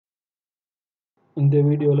இந்த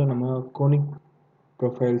வீடியோவில் நம்ம கோனிக்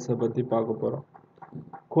ப்ரொஃபைல்ஸை பற்றி பார்க்க போகிறோம்.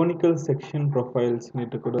 கோனிக்கல் செக்ஷன்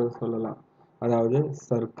ப்ரொஃபைல்ஸ்னுட்டு கூட சொல்லலாம். அதாவது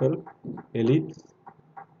சர்க்கிள், எலிப்ஸ்,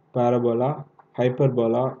 பாரபோலா,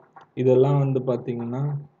 ஹைப்பர்போலா இதெல்லாம் பார்த்திங்கன்னா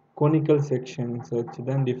கோனிக்கல் செக்ஷன்ஸ் வச்சு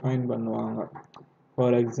தான் டிஃபைன் பண்ணுவாங்க.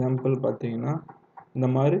 ஃபார் எக்ஸாம்பிள் பார்த்திங்கன்னா இந்த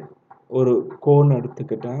மாதிரி ஒரு கோன்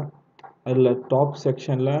எடுத்துக்கிட்டேன். அதில் டாப்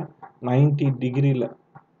செக்ஷனில் 90 டிகிரியில்,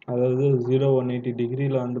 அதாவது 180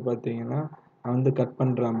 டிகிரியில் பார்த்திங்கன்னா நான் கட்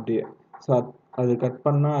பண்ணுறேன் அப்படியே. ஸோ அது கட்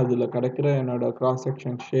பண்ணால் அதில் கிடைக்கிற என்னோடய கிராஸ்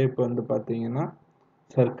செக்ஷன் ஷேப் பார்த்திங்கன்னா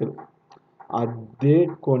சர்க்கிள். அதே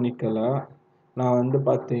கோனிக்கலை நான்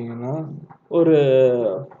பார்த்திங்கன்னா ஒரு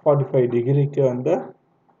 45 டிகிரிக்கு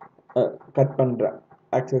கட் பண்ணுறேன்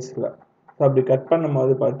ஆக்சஸில். ஸோ அப்படி கட்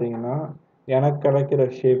பண்ணும்போது பார்த்திங்கன்னா எனக்கு கிடைக்கிற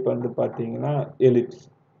ஷேப் பார்த்திங்கன்னா எலிப்ஸ்.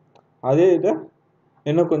 அதே இதை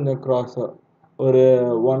இன்னும் கொஞ்சம் க்ராஸாக ஒரு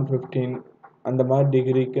 115 அந்த மாதிரி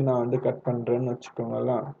டிகிரிக்கு நான் கட் பண்ணுறேன்னு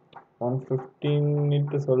வச்சுக்கோங்களேன்.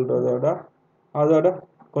 115 சொல்கிறதோட அதோட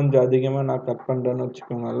கொஞ்சம் அதிகமாக நான் கட் பண்ணுறேன்னு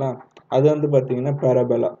வச்சுக்கோங்களேன். அது பார்த்திங்கன்னா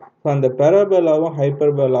பேரபோலா. ஸோ அந்த பேரபோலாவும்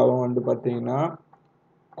ஹைப்பர்போலாவும் பார்த்திங்கன்னா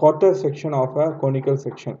quarter section of a conical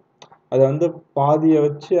section. அதை பாதியை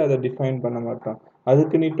வச்சு அதை டிஃபைன் பண்ண மாட்டோம்.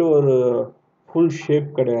 அதுக்குன்னுட்டு ஒரு ஃபுல் ஷேப்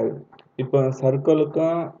கிடையாது. இப்போ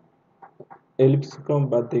சர்க்கிளுக்கும் எலிப்ஸுக்கும்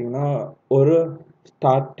பார்த்திங்கன்னா ஒரு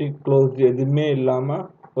ஸ்டார்டிங் க்ளோஸ் எதுவுமே இல்லாமல்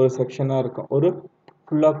ஒரு செக்ஷனாக இருக்கும். ஒரு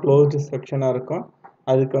ஃபுல்லாக க்ளோஸ்டு செக்ஷனாக இருக்கும்.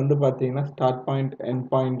 அதுக்கு பார்த்திங்கன்னா ஸ்டார்ட் பாயிண்ட் எண்ட்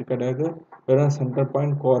பாயிண்ட் கிடையாது. வெறும் சென்டர்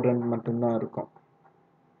பாயிண்ட் குவாட்ரண்ட் மட்டும்தான் இருக்கும்.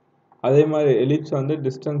 அதே மாதிரி எலிப்ஸ்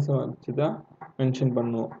டிஸ்டன்ஸை வச்சு தான் மென்ஷன்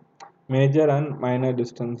பண்ணுவோம், மேஜர் அண்ட் மைனர்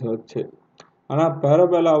டிஸ்டன்ஸை வச்சு. ஆனால்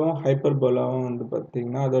பேரபோலாவும் ஹைப்பர்போலாவும்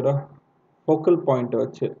பார்த்திங்கன்னா அதோட ஃபோக்கல் பாயிண்ட்டை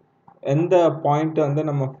வச்சு, எந்த பாயிண்ட்டை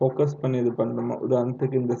நம்ம ஃபோக்கஸ் பண்ணி இது பண்ணுறோமோ.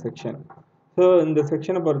 உதாரணத்துக்கு இந்த செக்ஷன். ஸோ இந்த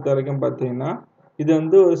செக்ஷனை பொறுத்த வரைக்கும் பார்த்தீங்கன்னா இது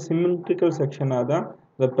ஒரு சிமெட்ரிக்கல் செக்ஷனாக தான்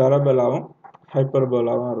இந்த பேரபோலாவும்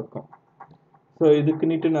ஹைப்பர்போலாவும் இருக்கும். ஸோ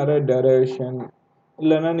இதுக்குன்னுட்டு நிறைய டெரிவேஷன்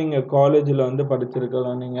இல்லைன்னா நீங்கள் காலேஜில்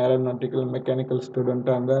படிச்சிருக்கலாம். நீங்கள் ஏரோநாட்டிக்கல் மெக்கானிக்கல்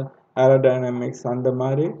ஸ்டூடெண்ட்டாக இருந்தால் ஏரோடைனமிக்ஸ் அந்த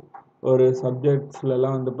மாதிரி ஒரு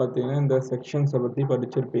சப்ஜெக்ட்ஸ்லாம் பார்த்தீங்கன்னா இந்த செக்ஷன்ஸை பற்றி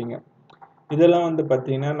படிச்சிருப்பீங்க. இதெல்லாம்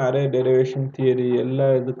பார்த்தீங்கன்னா நிறைய டெரிவேஷன் தியரி எல்லா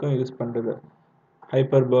இதுக்கும் யூஸ் பண்ணுறது.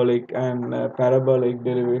 ஹைப்பர்போலிக் அண்ட் பேரபோலிக்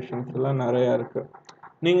டெரிவேஷன்ஸ்லாம் நிறையா இருக்குது.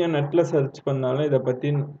 நீங்கள் நெட்டில் சர்ச் பண்ணாலும் இதை பற்றி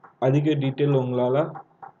அதிக டீட்டெயில் உங்களால்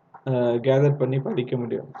கேதர் பண்ணி படிக்க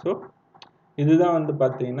முடியும். ஸோ இதுதான்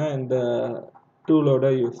பார்த்தீங்கன்னா இந்த டூலோட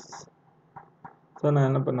யூஸ். ஸோ நான்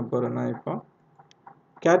என்ன பண்ண போகிறேன்னா இப்போ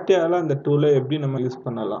கேட்டியாவில் அந்த டூலை எப்படி நம்ம யூஸ்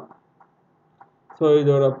பண்ணலாம். ஸோ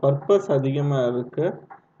இதோட பர்பஸ் அதிகமாக இருக்குது.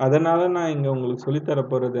 அதனால் நான் இங்கே உங்களுக்கு சொல்லித்தர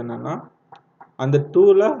போகிறது என்னென்னா அந்த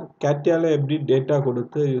டூலை கேட்டியாவில் எப்படி டேட்டா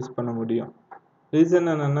கொடுத்து யூஸ் பண்ண முடியும். ரீசன்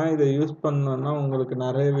என்னென்னா இதை யூஸ் பண்ணோன்னா உங்களுக்கு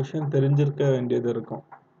நிறைய விஷயம் தெரிஞ்சிருக்க வேண்டியது இருக்கும்.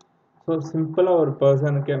 ஸோ சிம்பிளாக ஒரு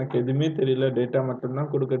பர்சனுக்கு எனக்கு எதுவுமே தெரியல, டேட்டா மட்டும்தான்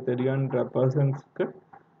கொடுக்க தெரியுன்ற பர்சன்ஸ்க்கு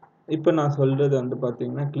இப்போ நான் சொல்கிறது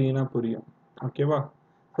பார்த்தீங்கன்னா க்ளீனாக புரியும். ஓகேவா?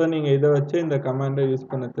 ஸோ நீங்கள் இதை வச்சு இந்த கமாண்டை யூஸ்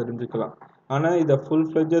பண்ண தெரிஞ்சுக்கலாம். ஆனால் இதை ஃபுல்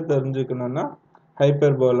ஃப்ளெஜ்ஜாக தெரிஞ்சுக்கணுன்னா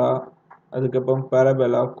ஹைப்பர்போலா, அதுக்கப்புறம்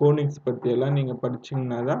பேரபோலா, கோனிக்ஸ் பற்றியெல்லாம் நீங்கள்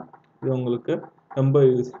படிச்சிங்கன்னா தான் இது உங்களுக்கு ரொம்ப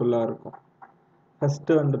யூஸ்ஃபுல்லாக இருக்கும்.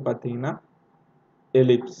 ஃபஸ்ட்டு பார்த்தீங்கன்னா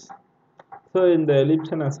எலிப்ஸ். ஸோ இந்த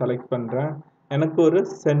எலிப்ஸை நான் செலக்ட் பண்ணுறேன். எனக்கு ஒரு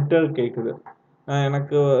சென்டர் கேட்குது.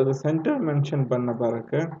 எனக்கு ஒரு சென்டர் மென்ஷன் பண்ண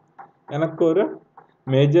பிறகு எனக்கு ஒரு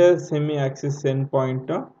மேஜர் செமி ஆக்சிஸ் எண்ட்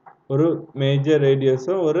பாயிண்ட்டும் ஒரு மேஜர்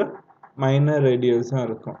ரேடியஸும் ஒரு மைனர் ரேடியஸும்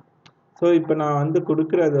இருக்கும். ஸோ இப்போ நான்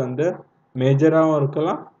கொடுக்குறது மேஜராகவும்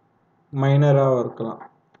இருக்கலாம், மைனராகவும் இருக்கலாம்.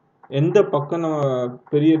 எந்த பக்கம் நம்ம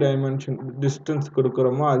பெரிய டைமென்ஷன் டிஸ்டன்ஸ்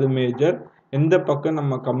கொடுக்குறோமோ அது மேஜர், எந்த பக்கம்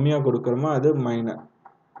நம்ம கம்மியாக கொடுக்குறோமோ அது மைனர்.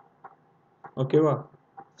 ஓகேவா?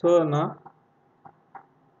 ஸோ நான்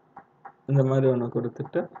இந்த மாதிரி ஒன்று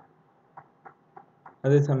கொடுத்துட்டு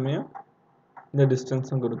அதே சமயம் இந்த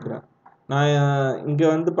டிஸ்டன்ஸும் கொடுக்குறேன். நான்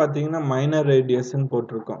இங்கே பார்த்தீங்கன்னா மைனர் ரேடியஸ்ன்னு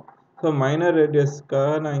போட்டிருக்கோம். ஸோ மைனர்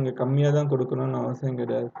ரேடியஸ்க்காக நான் இங்கே கம்மியாக தான் கொடுக்கணும்னு அவசியம்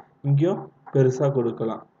கிடையாது, இங்கேயும் பெருசாக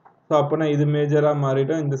கொடுக்கலாம். ஸோ அப்போனா இது மேஜராக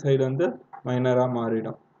மாறிடும், இந்த சைடு மைனராக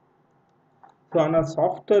மாறிடும். ஸோ ஆனால்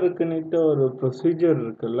சாஃப்ட்வேருக்குன்னுட்டு ஒரு ப்ரொசீஜர்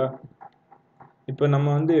இருக்குல்ல. இப்போ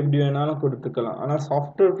நம்ம எப்படி வேணாலும் கொடுத்துக்கலாம். ஆனால்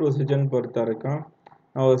சாஃப்ட்வேர் ப்ரொசீஜர்னு பொறுத்த வரைக்கும்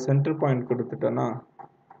நான் ஒரு சென்டர் பாயிண்ட் கொடுத்துட்டேன்னா,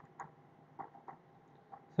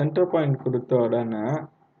 சென்டர் பாயிண்ட் கொடுத்த உடனே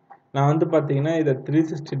நான் பார்த்தீங்கன்னா இதை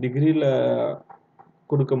 360 டிகிரியில்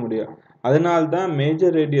கொடுக்க முடியும். அதனால தான்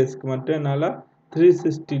மேஜர் ரேடியஸ்க்கு மட்டும் என்னால்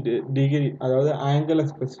 360 டிகிரி அதாவது ஆங்கிளை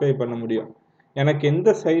ஸ்பெசிஃபை பண்ண முடியும். எனக்கு எந்த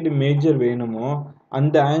சைடு மேஜர் வேணுமோ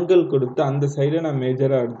அந்த ஆங்கிள் கொடுத்து அந்த சைடை நான்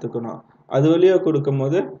மேஜராக எடுத்துக்கணும். அது வழியாக கொடுக்கும்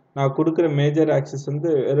போது நான் கொடுக்குற மேஜர் ஆக்சிஸ் வந்து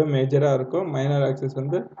வெறும் மேஜராக இருக்கும், மைனர் ஆக்சிஸ்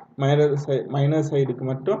வந்து மைனர் சைடுக்கு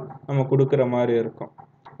மட்டும் நம்ம கொடுக்குற மாதிரி இருக்கும்.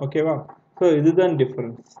 ஓகேவா? ஸோ இதுதான்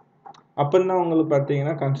டிஃப்ரென்ஸ். அப்படின்னா உங்களுக்கு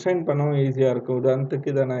பார்த்தீங்கன்னா கன்ஸ்ட்ரைன் பண்ணவும் ஈஸியாக இருக்கும்.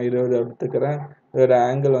 உதாரணத்துக்கு இதை நான் 20 எடுத்துக்கிறேன், இதோட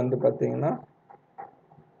ஆங்கிள் வந்து பார்த்தீங்கன்னா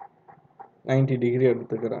 90 டிகிரி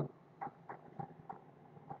எடுத்துக்கிறேன்.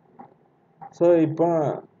 ஸோ இப்போ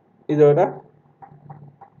இதோட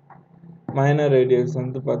மைனர் ரேடியஸ்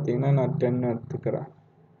வந்து பார்த்தீங்கன்னா நான் 10 எடுத்துக்கிறேன்.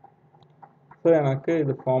 ஸோ எனக்கு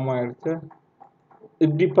இது ஃபார்ம் ஆகிடுச்சு.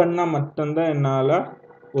 இப்படி பண்ணால் மட்டும்தான் என்னால்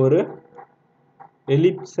ஒரு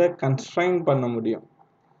எலிப்ஸை கன்ஸ்ட்ரைன் பண்ண முடியும்.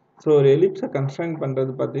 ஸோ ஒரு எலிப்ஸை கன்ஸ்ட்ரைன்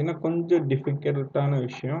பண்ணுறது பார்த்தீங்கன்னா கொஞ்சம் டிஃபிகல்ட்டான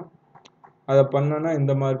விஷயம். அதை பண்ணோன்னா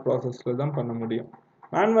இந்த மாதிரி ப்ராசஸில் தான் பண்ண முடியும்.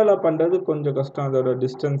 மேனுவலாக பண்ணுறது கொஞ்சம் கஷ்டம், அதோட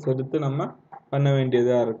டிஸ்டன்ஸ் எடுத்து நம்ம பண்ண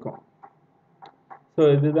வேண்டியதாக இருக்கும். ஸோ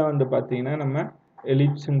இதுதான் வந்து பார்த்தீங்கன்னா நம்ம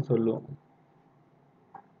எலிப்ஸ்ன்னு சொல்லுவோம்.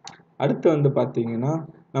 அடுத்து வந்து பார்த்தீங்கன்னா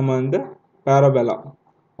நம்ம வந்து பேரபோலா.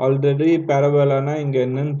 ஆல்ரெடி பேரபோலானா இங்கே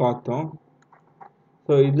என்னன்னு பார்த்தோம்.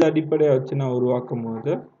 ஸோ இது அடிப்படையாக வச்சு நான் உருவாக்கும்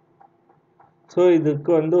போது ஸோ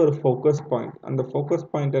இதுக்கு வந்து ஒரு ஃபோக்கஸ் பாயிண்ட், அந்த ஃபோக்கஸ்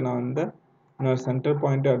பாயிண்ட்டை நான் வந்து இன்னொரு சென்டர்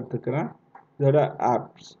பாயிண்ட்டை எடுத்துக்கிறேன். இதோட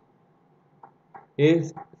ஆப்ஸ் ஏ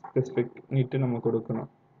ஸ்பெசிஃபிக் நீட்டு நம்ம கொடுக்கணும்.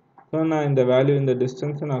 ஸோ நான் இந்த வேல்யூ இந்த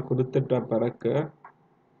டிஸ்டன்ஸை நான் கொடுத்துட்ட பிறகு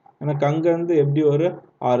எனக்கு அங்கேருந்து எப்படி ஒரு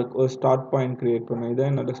ஆர்க் ஒரு ஸ்டார்ட் பாயிண்ட் க்ரியேட் பண்ணும்.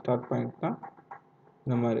 இதான் என்னோடய ஸ்டார்ட் பாயிண்ட் தான்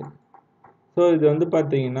இந்த மாதிரி. ஸோ இது வந்து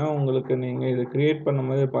பார்த்தீங்கன்னா உங்களுக்கு நீங்கள் இதை க்ரியேட் பண்ணும்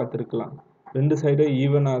போதே பார்த்துருக்கலாம், ரெண்டு சைடும்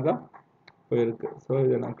ஈவனாக தான் போயிருக்கு. ஸோ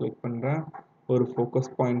இதை நான் கிளிக் பண்ணுறேன், ஒரு ஃபோக்கஸ்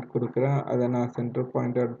பாயிண்ட் கொடுக்குறேன், அதை நான் சென்டர்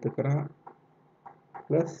பாயிண்ட் எடுத்துக்கிறேன்,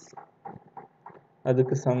 ப்ளஸ்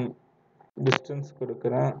அதுக்கு சம் டிஸ்டன்ஸ்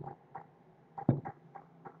கொடுக்குறேன்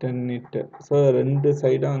 10 மீட்டர். ஸோ ரெண்டு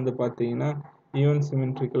சைடாக வந்து பார்த்தீங்கன்னா ஈவன்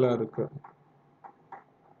சிமெட்ரிக்கலாக இருக்கு.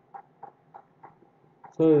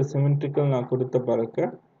 ஸோ இது சிமெட்ரிக்கல் நான் கொடுத்த பிறகு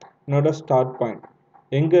என்னோட ஸ்டார்ட் பாயிண்ட்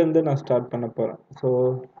எங்கேருந்து நான் ஸ்டார்ட் பண்ண போகிறேன். ஸோ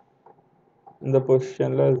இந்த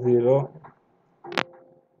பொசிஷனில் 0,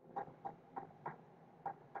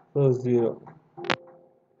 ஸோ 0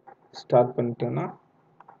 ஸ்டார்ட் பண்ணிட்டேன்னா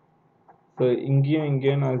ஸோ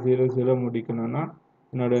இங்கேயும் நான் 0 முடிக்கணும்னா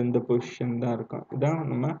என்னோட இந்த பொசிஷன் தான் இருக்கும். இதான்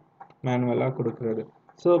நம்ம மேனுவலாக கொடுக்குறது.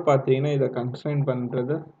 ஸோ பார்த்தீங்கன்னா இதை கன்ஸ்ட்ரைன்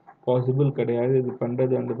பண்ணுறது பாசிபிள் கிடையாது. இது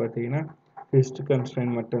பண்ணுறது வந்து பார்த்தீங்கன்னா ஃபிக்ஸ்டு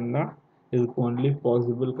கன்ஸ்ட்ரைன் மட்டும்தான் இதுக்கு ஒன்லி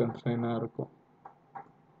பாசிபிள் கன்ஸ்ட்ரைனாக இருக்கும்.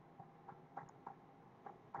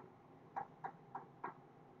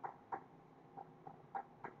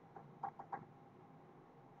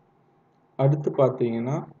 அடுத்து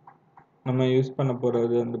பார்த்தீங்கன்னா நம்ம யூஸ் பண்ண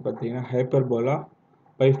போகிறது வந்து பார்த்தீங்கன்னா ஹைப்பர்போலா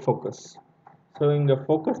பை ஃபோக்கஸ். ஸோ இங்கே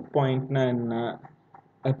ஃபோக்கஸ் பாயிண்ட்னா என்ன,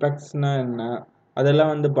 எபெக்ஸ்னா என்ன,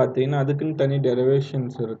 அதெல்லாம் வந்து பார்த்தீங்கன்னா அதுக்குன்னு தனி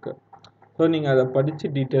டெரிவேஷன்ஸ் இருக்குது. ஸோ நீங்கள் அதை படித்து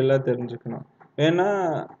டீட்டெயிலாக தெரிஞ்சுக்கணும். ஏன்னா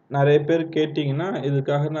நிறைய பேர் கேட்டிங்கன்னா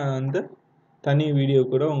இதுக்காக நான் வந்து தனி வீடியோ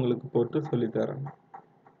கூட உங்களுக்கு போட்டு சொல்லித்தரேன்.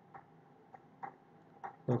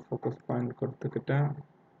 ஸோ ஃபோக்கஸ் பாயிண்ட் கொடுத்துக்கிட்டேன்,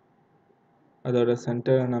 அதோட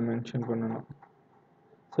சென்டரை நான் மென்ஷன் பண்ணணும்.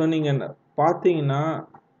 ஸோ நீங்கள் பார்த்தீங்கன்னா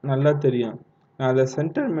நல்லா தெரியும், நான் அதை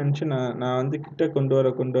சென்டர் மென்ஷன் நான் வந்து கிட்ட கொண்டு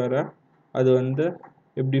வர அது வந்து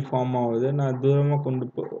எப்படி ஃபார்ம் ஆகுது, நான் தூரமாக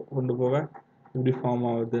கொண்டு போக எப்படி ஃபார்ம்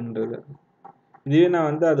ஆகுதுன்றது. இதுவே நான்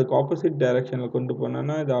வந்து அதுக்கு ஆப்போசிட் டைரெக்ஷனில் கொண்டு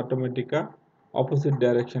போனேன்னா இது ஆட்டோமேட்டிக்காக ஆப்போசிட்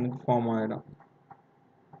டைரெக்ஷனுக்கு ஃபார்ம் ஆகிடும்.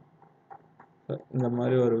 இந்த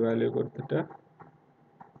மாதிரி ஒரு வேல்யூ கொடுத்துட்டு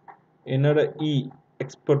என்னோட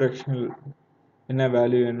எக்ஸ்போர்டேஷனல் என்ன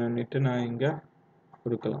வேல்யூ என்னன்னுட்டு நான் இங்கே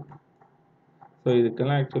கொடுக்கலாம். ஸோ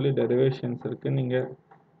இதுக்கெல்லாம் ஆக்சுவலி டெரிவேஷன்ஸ் இருக்குது. நீங்கள்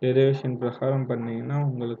டெரிவேஷன் பிரகாரம் பண்ணிங்கன்னா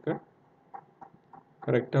உங்களுக்கு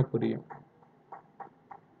கரெக்டாக புரியும்.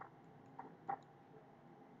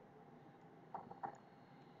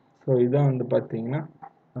 ஸோ இதான் வந்து பார்த்தீங்கன்னா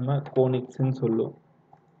நம்ம கோனிக்ஸ்ன்னு சொல்லுவோம்.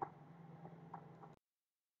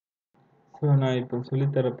 ஸோ நான் இப்போ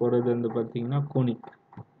சொல்லித்தர போகிறது வந்து பார்த்தீங்கன்னா கோனிக்.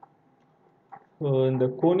 ஸோ இந்த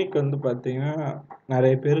கோனிக் வந்து பார்த்தீங்கன்னா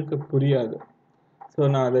நிறைய பேருக்கு புரியாது. ஸோ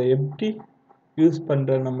நான் அதை எப்படி யூஸ்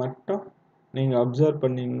பண்ணுறேன்னு மட்டும் நீங்கள் அப்சர்வ்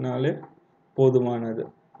பண்ணிங்கனாலே போதுமானது.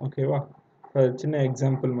 ஓகேவா? சின்ன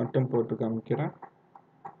எக்ஸாம்பிள் மட்டும் போட்டு காமிக்கிறேன்.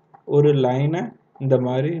 ஒரு லைனை இந்த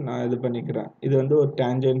மாதிரி நான் இது பண்ணிக்கிறேன். இது வந்து ஒரு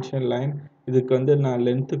டேஞ்சென்ஷியல் லைன். இதுக்கு வந்து நான்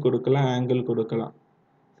லென்த்து கொடுக்கலாம், ஆங்கிள் கொடுக்கலாம்.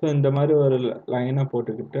 ஸோ இந்த மாதிரி ஒரு லைனை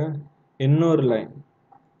போட்டுக்கிட்டு இன்னொரு லைன்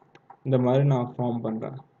இந்த மாதிரி நான் ஃபார்ம்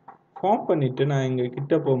பண்ணுறேன். ஃபார்ம் பண்ணிவிட்டு நான் இங்கே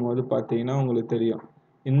கிட்ட போகும்போது பார்த்தீங்கன்னா உங்களுக்கு தெரியும்,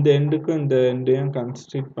 இந்த எண்டுக்கும் இந்த எண்டையும்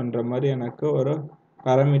கன்ஸ்ட்ரக்ட் பண்ணுற மாதிரி எனக்கு ஒரு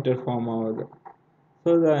பேராமீட்டர் ஃபார்ம் ஆகுது. ஸோ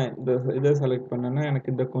இதை செலக்ட் பண்ணேன்னா எனக்கு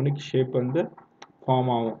இந்த கொனிக் ஷேப் வந்து ஃபார்ம்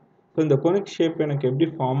ஆகும். ஸோ இந்த கொனிக் ஷேப் எனக்கு எப்படி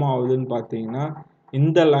ஃபார்ம் ஆகுதுன்னு பார்த்தீங்கன்னா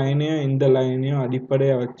இந்த லைனையும்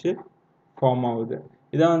அடிப்படையாக வச்சு ஃபார்ம் ஆகுது.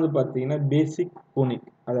 இதான் வந்து பார்த்தீங்கன்னா பேசிக் கொனிக்.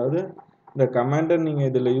 அதாவது இந்த கமாண்டை நீங்கள்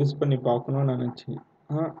இதில் யூஸ் பண்ணி பார்க்கணும்னு நினச்சி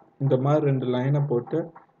இந்த மாதிரி 2 லைனை போட்டு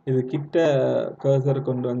இது கிட்ட கர்சர்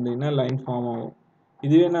கொண்டு வந்தீங்கன்னா லைன் ஃபார்ம் ஆகும்.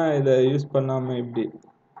 இதுவே நான் இதை யூஸ் பண்ணாமல் இப்படி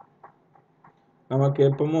நமக்கு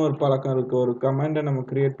எப்பவும் ஒரு பழக்கம் இருக்குது, ஒரு கமாண்டை நம்ம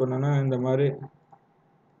கிரியேட் பண்ணோன்னா இந்த மாதிரி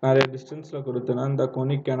நிறைய டிஸ்டன்ஸில் கொடுத்தோன்னா இந்த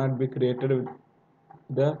conic cannot be created with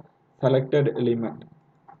the selected element.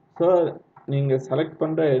 So நீங்கள் செலக்ட்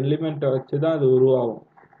பண்ணுற எலிமெண்ட்டை வச்சு தான் அது உருவாகும்.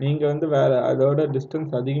 நீங்கள் வந்து வேறு அதோட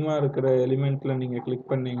டிஸ்டன்ஸ் அதிகமாக இருக்கிற எலிமெண்ட்டில் நீங்கள் கிளிக்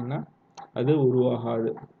பண்ணிங்கன்னா அது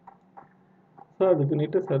உருவாகாது. ஸோ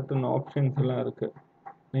அதுக்குன்னிட்டு சர்டன் ஆப்ஷன்ஸ் எல்லாம் இருக்குது,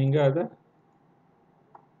 நீங்கள் அதை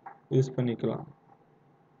யூஸ் பண்ணிக்கலாம்.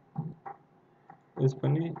 யூஸ்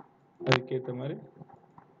பண்ணி அதுக்கேற்ற மாதிரி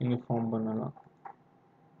நீங்கள் ஃபார்ம் பண்ணலாம்.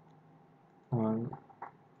 1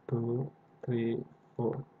 2 3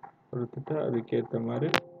 4 கொடுத்துட்டு அதுக்கேற்ற மாதிரி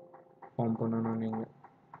ஃபார்ம் பண்ணணும். நீங்கள்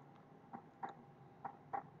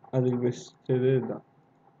அதுக்கு பெஸ்ட் இதுதான்.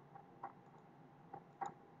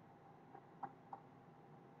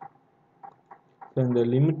 ஸோ இந்த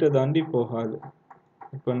லிமிட்டை தாண்டி போகாது.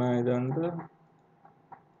 இப்போ நான் இதை வந்து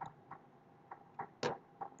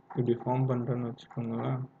இப்படி ஃபார்ம் பண்ணுறேன்னு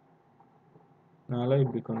வச்சுக்கோங்களேன், அதனால்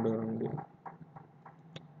இப்படி கொண்டு வர முடியும்.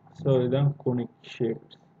 ஸோ இதுதான் கோனிக்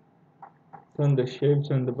ஷேப்ஸ். ஸோ இந்த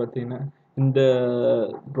ஷேப்ஸ் வந்து பார்த்தீங்கன்னா இந்த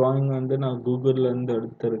ட்ராயிங் வந்து நான் கூகுள்லேருந்து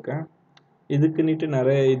எடுத்திருக்கேன். இதுக்குன்னிட்டு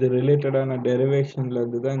நிறைய இது ரிலேட்டடான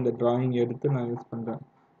டெரிவேஷன்லேருந்து தான் இந்த ட்ராயிங் எடுத்து நான் யூஸ் பண்ணுறேன்.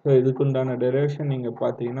 ஸோ இதுக்குண்டான டெரிவேஷன் நீங்கள்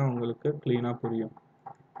பார்த்தீங்கன்னா உங்களுக்கு க்ளீனாக புரியும்.